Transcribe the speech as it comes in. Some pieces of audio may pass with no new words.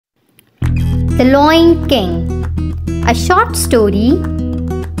The Lion King. A short story.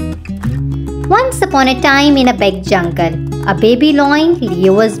 Once upon a time in a big jungle, a baby lion,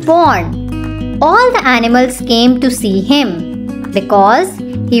 Leo, was born. All the animals came to see him because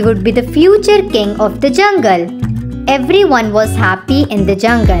he would be the future king of the jungle. Everyone was happy in the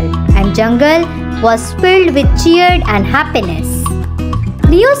jungle, and jungle was filled with cheer and happiness.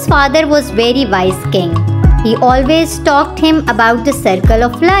 Leo's father was very wise king. He always talked him about the circle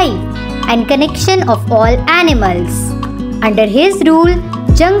of life and connection of all animals. Under his rule,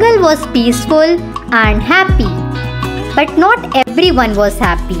 jungle was peaceful and happy. But not everyone was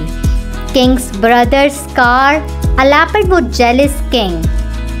happy. King's brother Scar, a leopard, was jealous king.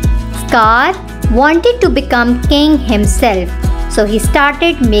 Scar wanted to become king himself, so he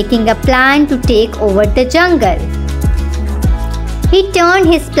started making a plan to take over the jungle. He turned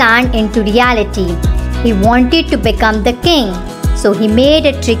his plan into reality. He wanted to become the king, so he made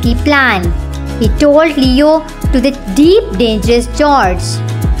a tricky plan. He told Leo to the deep, dangerous gorge,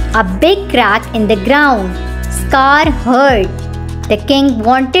 a big crack in the ground. Scar heard. The king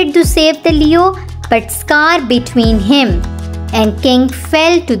wanted to save the Leo, but Scar between him, and king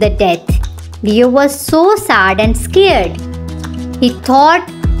fell to the death. Leo was so sad and scared. He thought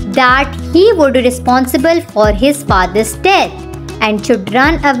that he would be responsible for his father's death and should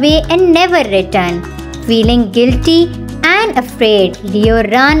run away and never return. Feeling guilty and afraid, Leo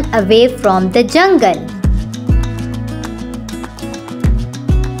ran away from the jungle.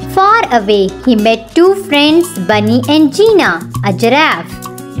 Far away, he met two friends, Bunny and Gina, a giraffe.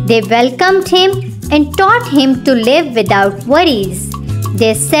 They welcomed him and taught him to live without worries.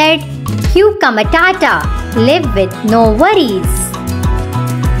 They said, "Huka Matata, live with no worries."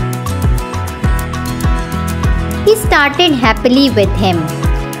 He started happily with him.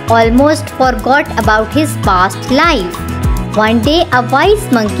 Almost forgot about his past life. One day, a wise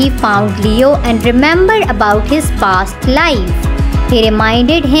monkey found Leo and remembered about his past life. He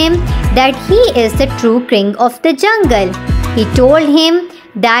reminded him that he is the true king of the jungle. He told him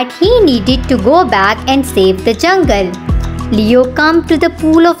that he needed to go back and save the jungle. Leo came to the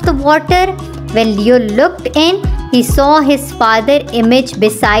pool of the water. When Leo looked in, he saw his father's image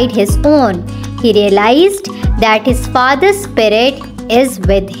beside his own. He realized that his father's spirit is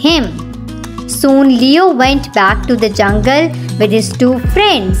with him. Soon Leo went back to the jungle with his two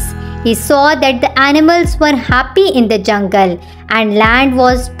friends. He saw that the animals were happy in the jungle and land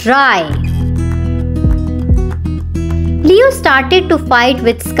was dry. Leo started to fight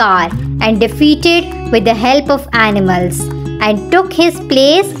with Scar and defeated with the help of animals and took his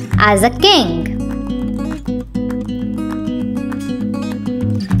place as a king.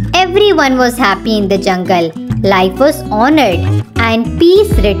 Everyone was happy in the jungle. Life was honored and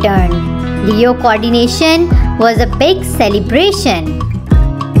peace returned. Leo coronation was a big celebration.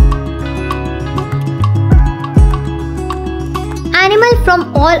 Animals from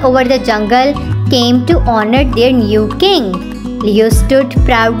all over the jungle came to honor their new king. Leo stood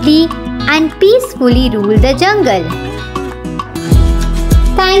proudly and peacefully ruled the jungle.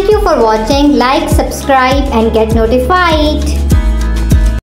 Thank you for watching. Like, subscribe and get notified.